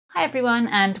Hi everyone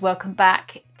and welcome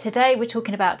back. Today we're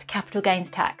talking about capital gains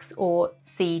tax, or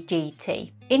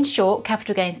CGT. In short,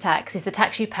 capital gains tax is the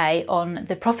tax you pay on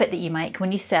the profit that you make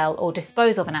when you sell or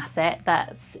dispose of an asset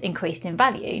that's increased in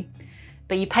value.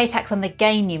 But you pay tax on the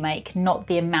gain you make, not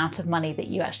the amount of money that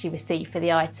you actually receive for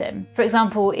the item. For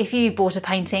example, if you bought a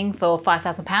painting for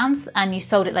 £5,000 and you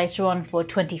sold it later on for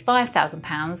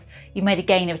 £25,000, you made a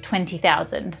gain of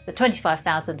 £20,000. The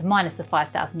 £25,000 minus the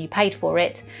 £5,000 you paid for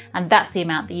it, and that's the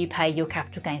amount that you pay your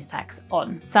capital gains tax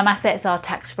on. Some assets are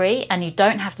tax-free and you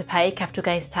don't have to pay capital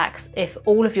gains tax if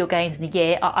all of your gains in a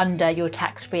year are under your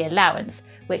tax-free allowance,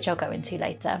 which I'll go into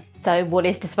later. So what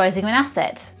is disposing of an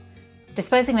asset?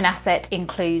 Disposing of an asset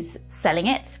includes selling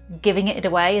it, giving it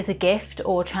away as a gift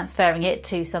or transferring it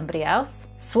to somebody else,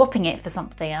 swapping it for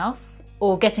something else,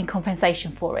 or getting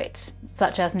compensation for it,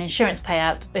 such as an insurance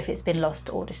payout if it's been lost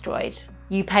or destroyed.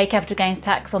 You pay capital gains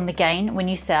tax on the gain when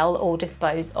you sell or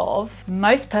dispose of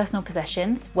most personal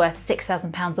possessions worth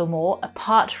 £6,000 or more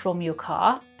apart from your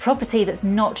car, property that's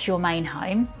not your main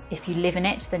home. If you live in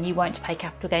it, then you won't pay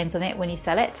capital gains on it when you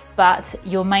sell it, but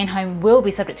your main home will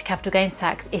be subject to capital gains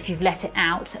tax if you've let it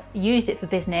out, used it for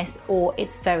business, or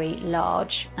it's very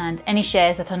large, and any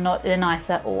shares that are not in an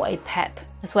ISA or a PEP,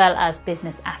 as well as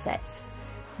business assets.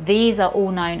 These are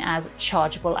all known as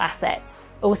chargeable assets.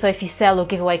 Also, if you sell or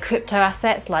give away crypto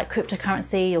assets like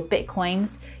cryptocurrency or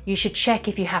bitcoins, you should check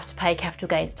if you have to pay capital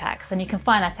gains tax, and you can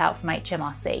find that out from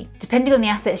HMRC. Depending on the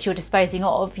assets you're disposing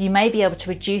of, you may be able to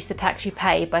reduce the tax you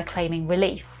pay by claiming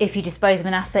relief. If you dispose of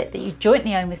an asset that you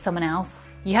jointly own with someone else,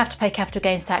 you have to pay capital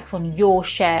gains tax on your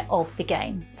share of the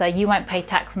gain. So you won't pay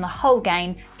tax on the whole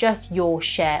gain, just your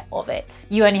share of it.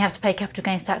 You only have to pay capital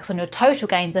gains tax on your total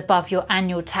gains above your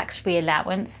annual tax-free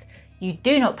allowance. You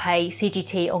do not pay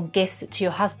CGT on gifts to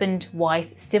your husband,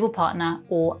 wife, civil partner,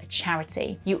 or a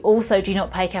charity. You also do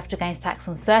not pay capital gains tax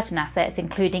on certain assets,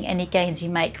 including any gains you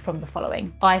make from the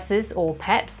following: ISAs or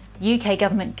PEPs, UK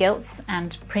government gilts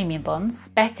and premium bonds,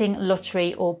 betting,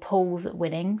 lottery or pools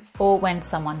winnings, or when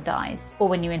someone dies, or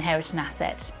when you inherit an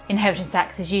asset. Inheritance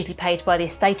tax is usually paid by the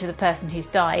estate of the person who's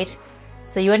died,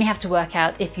 so you only have to work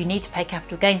out if you need to pay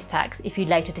capital gains tax if you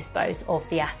later dispose of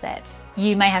the asset.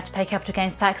 You may have to pay capital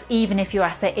gains tax even if your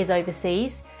asset is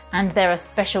overseas, and there are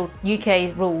special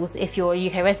UK rules if you're a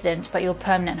UK resident but your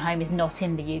permanent home is not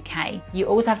in the UK. You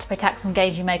also have to pay tax on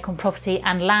gains you make on property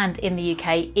and land in the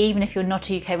UK even if you're not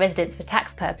a UK resident for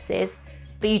tax purposes,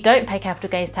 but you don't pay capital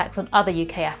gains tax on other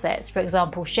UK assets, for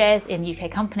example shares in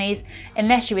UK companies,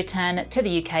 unless you return to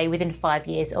the UK within 5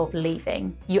 years of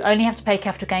leaving. You only have to pay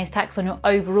capital gains tax on your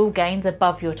overall gains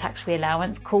above your tax-free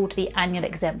allowance, called the annual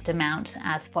exempt amount,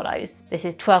 as follows. This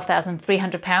is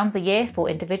 £12,300 a year for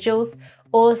individuals,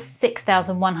 or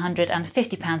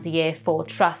 £6,150 a year for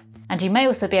trusts. And you may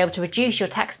also be able to reduce your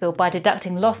tax bill by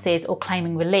deducting losses or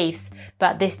claiming reliefs,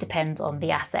 but this depends on the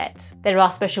asset. There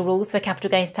are special rules for capital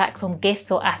gains tax on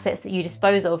gifts or assets that you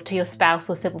dispose of to your spouse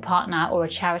or civil partner or a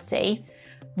charity.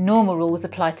 Normal rules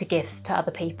apply to gifts to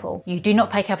other people. You do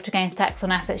not pay capital gains tax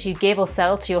on assets you give or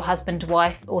sell to your husband,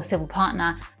 wife or civil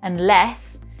partner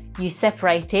unless you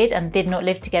separated and did not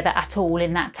live together at all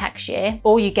in that tax year,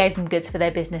 or you gave them goods for their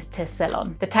business to sell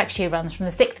on. The tax year runs from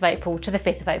the 6th of April to the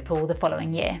 5th of April the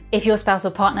following year. If your spouse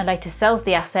or partner later sells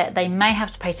the asset, they may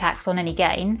have to pay tax on any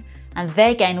gain, and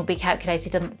their gain will be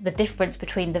calculated on the difference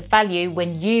between the value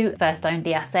when you first owned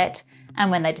the asset and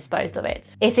when they disposed of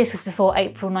it. If this was before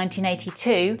April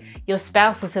 1982, your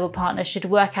spouse or civil partner should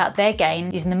work out their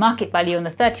gain using the market value on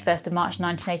the 31st of March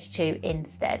 1982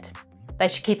 instead. They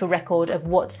should keep a record of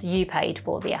what you paid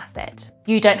for the asset.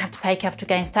 You don't have to pay capital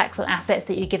gains tax on assets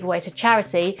that you give away to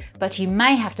charity, but you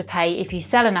may have to pay if you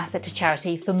sell an asset to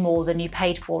charity for more than you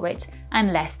paid for it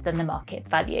and less than the market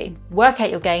value. Work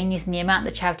out your gain using the amount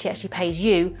the charity actually pays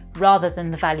you rather than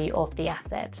the value of the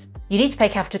asset. You need to pay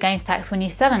capital gains tax when you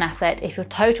sell an asset if your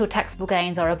total taxable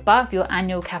gains are above your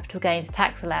annual capital gains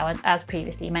tax allowance as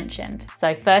previously mentioned.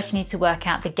 So first you need to work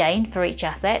out the gain for each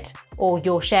asset, or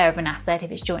your share of an asset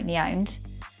if it's jointly owned.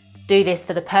 Do this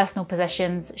for the personal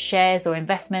possessions, shares or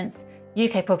investments,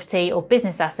 UK property or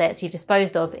business assets you've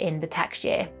disposed of in the tax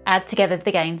year. Add together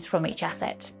the gains from each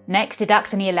asset. Next,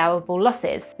 deduct any allowable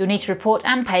losses. You'll need to report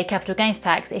and pay capital gains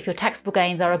tax if your taxable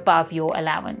gains are above your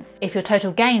allowance. If your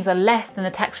total gains are less than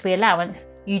the tax-free allowance,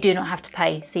 you do not have to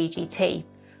pay CGT.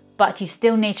 but you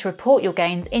still need to report your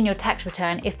gains in your tax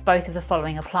return if both of the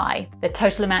following apply. The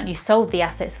total amount you sold the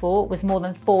assets for was more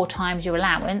than 4 times your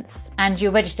allowance, and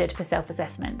you're registered for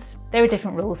self-assessment. There are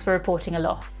different rules for reporting a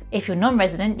loss. If you're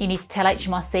non-resident, you need to tell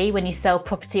HMRC when you sell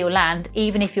property or land,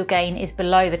 even if your gain is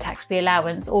below the tax-free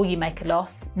allowance or you make a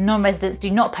loss. Non-residents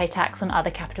do not pay tax on other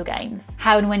capital gains.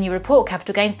 How and when you report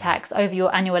capital gains tax over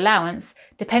your annual allowance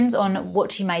depends on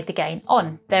what you made the gain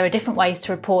on. There are different ways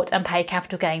to report and pay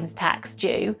capital gains tax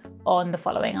due on the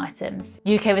following items: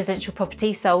 UK residential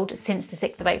property sold since the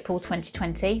 6th of April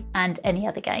 2020 and any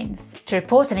other gains. To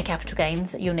report any capital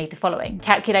gains, you'll need the following: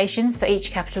 calculations for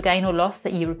each capital gain or loss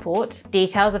that you report,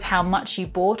 details of how much you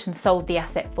bought and sold the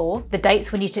asset for, the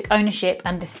dates when you took ownership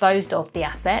and disposed of the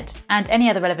asset, and any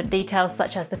other relevant details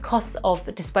such as the costs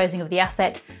of disposing of the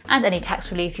asset and any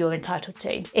tax relief you're entitled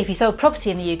to. If you sold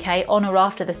property in the UK on or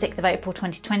after the 6th of April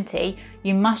 2020,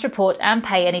 you must report and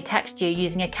pay any tax due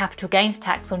using a capital gains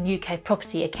tax on UK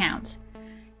property account.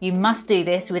 You must do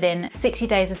this within 60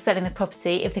 days of selling the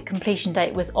property if the completion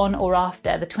date was on or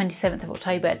after the 27th of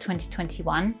October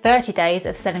 2021, 30 days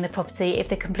of selling the property if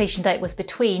the completion date was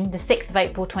between the 6th of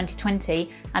April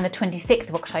 2020 and the 26th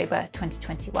of October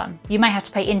 2021. You may have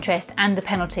to pay interest and a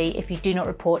penalty if you do not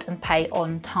report and pay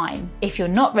on time. If you're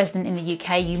not resident in the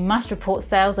UK, you must report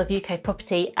sales of UK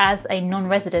property as a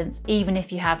non-resident even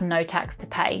if you have no tax to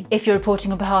pay. If you're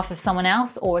reporting on behalf of someone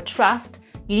else or a trust,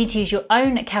 you need to use your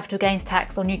own capital gains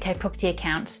tax on UK property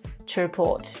account to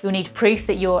report. You'll need proof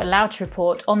that you're allowed to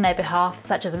report on their behalf,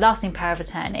 such as a lasting power of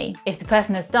attorney. If the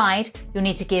person has died, you'll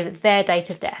need to give their date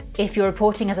of death. If you're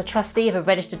reporting as a trustee of a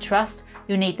registered trust,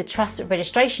 you'll need the trust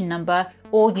registration number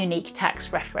or unique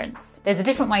tax reference. There's a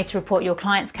different way to report your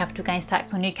client's capital gains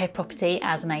tax on UK property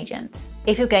as an agent.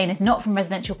 If your gain is not from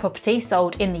residential property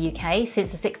sold in the UK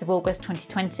since the 6th of August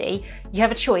 2020, you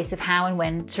have a choice of how and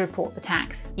when to report the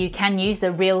tax. You can use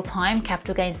the real-time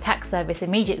capital gains tax service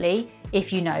immediately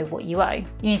if you know what you owe.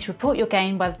 You need to report your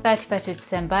gain by the 31st of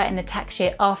December in the tax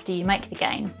year after you make the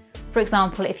gain. For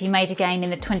example, if you made a gain in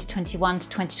the 2021 to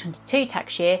 2022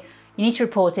 tax year, you need to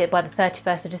report it by the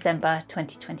 31st of December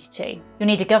 2022. You'll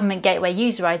need a government gateway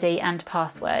user ID and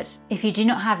password. If you do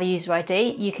not have a user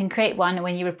ID, you can create one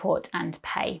when you report and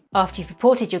pay. After you've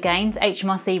reported your gains,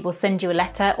 HMRC will send you a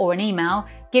letter or an email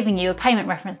giving you a payment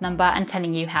reference number and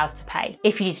telling you how to pay.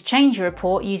 If you need to change your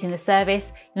report using the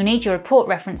service, you'll need your report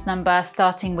reference number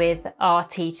starting with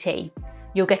RTT.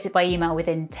 You'll get it by email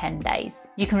within 10 days.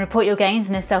 You can report your gains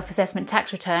in a self-assessment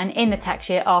tax return in the tax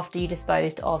year after you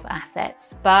disposed of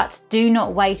assets. But do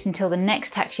not wait until the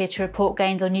next tax year to report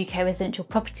gains on UK residential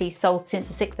property sold since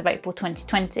the 6th of April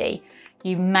 2020.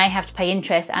 You may have to pay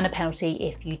interest and a penalty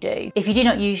if you do. If you do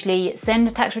not usually send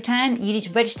a tax return, you need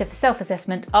to register for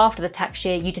self-assessment after the tax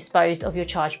year you disposed of your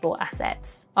chargeable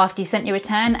assets. After you've sent your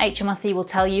return, HMRC will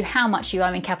tell you how much you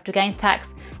owe in capital gains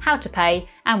tax, how to pay,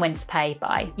 and when to pay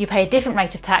by. You pay a different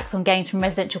rate of tax on gains from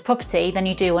residential property than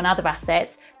you do on other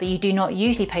assets, but you do not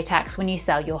usually pay tax when you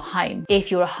sell your home. If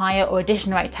you're a higher or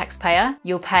additional rate taxpayer,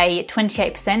 you'll pay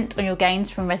 28% on your gains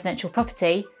from residential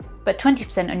property, but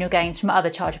 20% on your gains from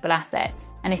other chargeable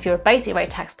assets. And if you're a basic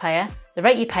rate taxpayer, the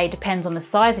rate you pay depends on the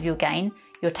size of your gain,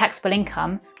 your taxable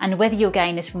income, and whether your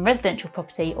gain is from residential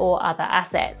property or other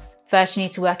assets. First, you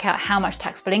need to work out how much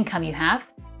taxable income you have.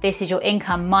 This is your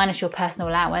income minus your personal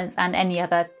allowance and any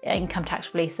other income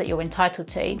tax reliefs that you're entitled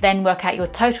to. Then work out your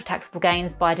total taxable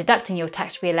gains by deducting your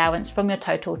tax-free allowance from your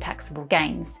total taxable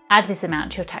gains. Add this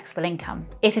amount to your taxable income.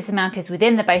 If this amount is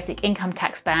within the basic income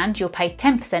tax band, you'll pay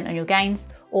 10% on your gains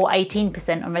or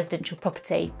 18% on residential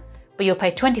property, but you'll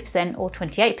pay 20% or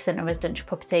 28% on residential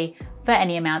property for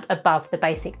any amount above the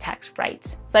basic tax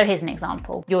rate. So here's an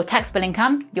example. Your taxable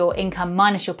income, your income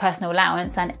minus your personal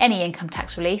allowance and any income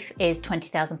tax relief is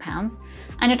 £20,000,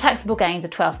 and your taxable gains are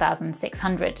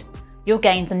 £12,600. Your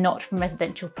gains are not from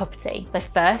residential property. So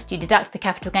first, you deduct the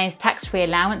capital gains tax-free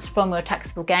allowance from your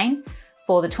taxable gain.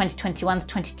 For the 2021 to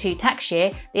 22 tax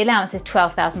year, the allowance is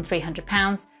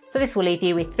 £12,300, so this will leave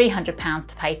you with £300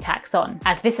 to pay tax on.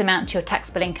 Add this amount to your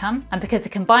taxable income, and because the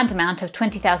combined amount of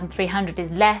 £20,300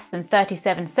 is less than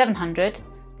 £37,700,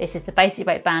 this is the basic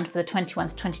rate band for the 21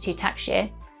 to 22 tax year,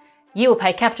 you will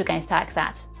pay capital gains tax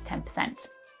at 10%.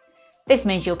 This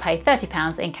means you'll pay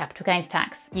 £30 in capital gains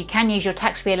tax. You can use your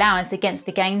tax-free allowance against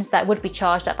the gains that would be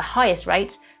charged at the highest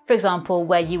rate, for example,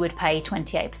 where you would pay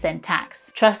 28%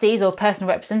 tax. Trustees or personal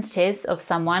representatives of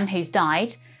someone who's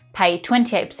died pay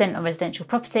 28% on residential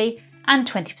property and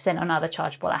 20% on other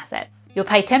chargeable assets. You'll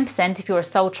pay 10% if you're a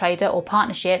sole trader or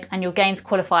partnership, and your gains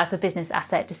qualify for business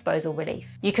asset disposal relief.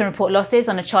 You can report losses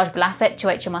on a chargeable asset to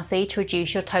HMRC to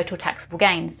reduce your total taxable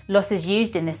gains. Losses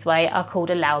used in this way are called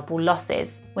allowable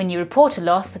losses. When you report a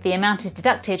loss, the amount is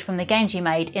deducted from the gains you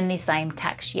made in the same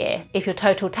tax year. If your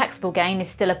total taxable gain is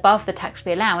still above the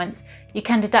tax-free allowance, you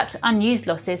can deduct unused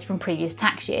losses from previous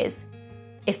tax years.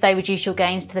 If they reduce your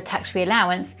gains to the tax-free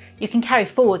allowance, you can carry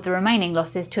forward the remaining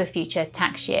losses to a future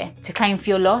tax year. To claim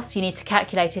for your loss, you need to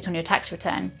calculate it on your tax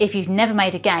return. If you've never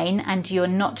made a gain and you're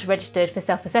not registered for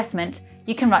self-assessment,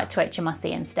 you can write to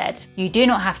HMRC instead. You do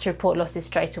not have to report losses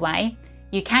straight away.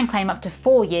 You can claim up to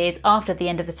 4 years after the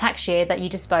end of the tax year that you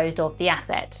disposed of the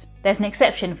asset. There's an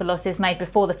exception for losses made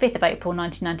before the 5th of April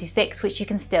 1996, which you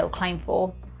can still claim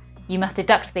for. You must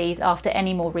deduct these after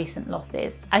any more recent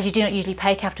losses. As you do not usually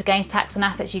pay capital gains tax on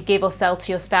assets you give or sell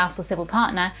to your spouse or civil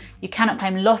partner, you cannot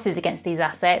claim losses against these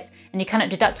assets, and you cannot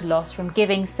deduct a loss from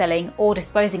giving, selling or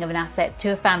disposing of an asset to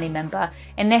a family member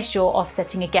unless you're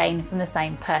offsetting a gain from the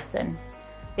same person.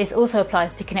 This also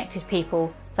applies to connected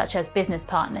people, such as business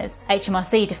partners.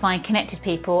 HMRC define connected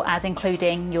people as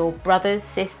including your brothers,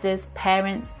 sisters,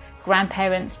 parents,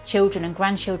 grandparents, children and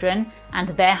grandchildren, and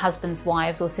their husbands,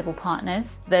 wives or civil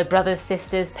partners, the brothers,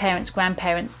 sisters, parents,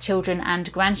 grandparents, children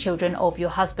and grandchildren of your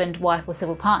husband, wife or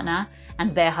civil partner,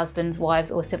 and their husbands,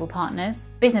 wives or civil partners,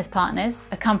 business partners,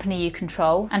 a company you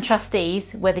control, and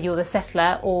trustees, whether you're the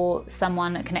settler or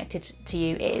someone connected to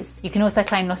you is. You can also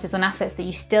claim losses on assets that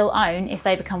you still own if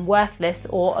they become worthless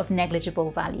or of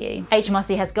negligible value.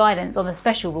 HMRC has guidance on the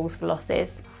special rules for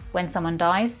losses: when someone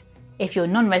dies, if you're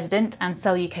non-resident and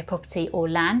sell UK property or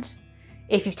land,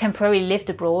 if you've temporarily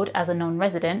lived abroad as a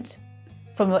non-resident,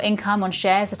 from your income on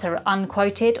shares that are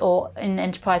unquoted or in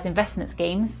enterprise investment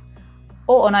schemes,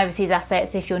 or on overseas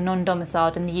assets if you're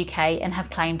non-domiciled in the UK and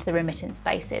have claimed the remittance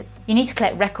basis. You need to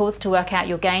collect records to work out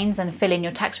your gains and fill in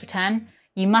your tax return.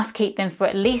 You must keep them for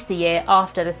at least a year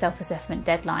after the self-assessment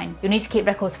deadline. You'll need to keep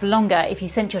records for longer if you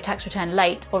sent your tax return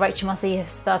late or HMRC has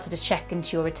started a check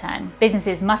into your return.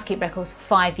 Businesses must keep records for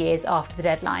 5 years after the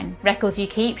deadline. Records you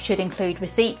keep should include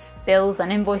receipts, bills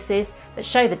and invoices that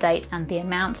show the date and the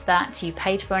amount that you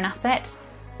paid for an asset,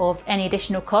 of any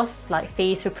additional costs like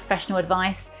fees for professional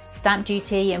advice, stamp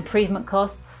duty, improvement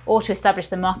costs, or to establish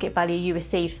the market value you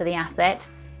received for the asset,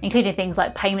 including things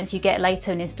like payments you get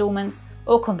later in instalments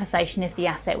or compensation if the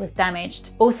asset was damaged.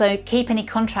 Also, keep any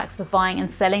contracts for buying and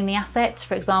selling the asset,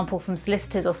 for example from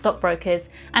solicitors or stockbrokers,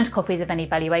 and copies of any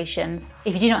valuations.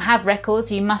 If you do not have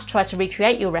records, you must try to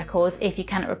recreate your records if you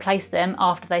cannot replace them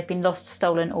after they've been lost,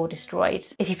 stolen or destroyed.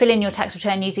 If you fill in your tax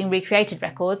return using recreated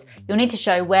records, you'll need to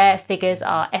show where figures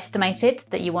are estimated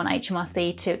that you want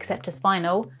HMRC to accept as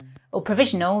final, or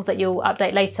provisional that you'll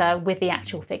update later with the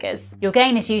actual figures. Your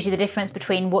gain is usually the difference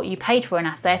between what you paid for an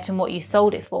asset and what you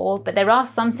sold it for, but there are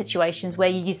some situations where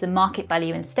you use the market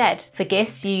value instead. For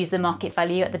gifts, you use the market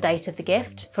value at the date of the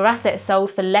gift. For assets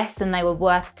sold for less than they were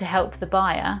worth to help the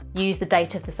buyer, use the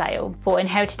date of the sale. For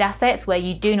inherited assets where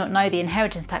you do not know the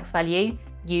inheritance tax value,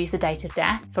 use the date of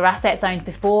death. For assets owned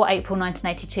before April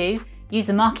 1982, use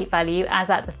the market value as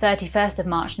at the 31st of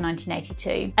March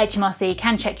 1982. HMRC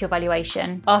can check your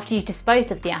valuation. After you've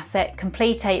disposed of the asset,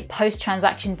 complete a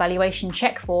post-transaction valuation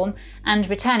check form and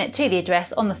return it to the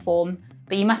address on the form,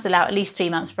 but you must allow at least 3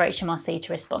 months for HMRC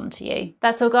to respond to you.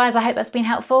 That's all guys, I hope that's been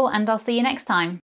helpful and I'll see you next time.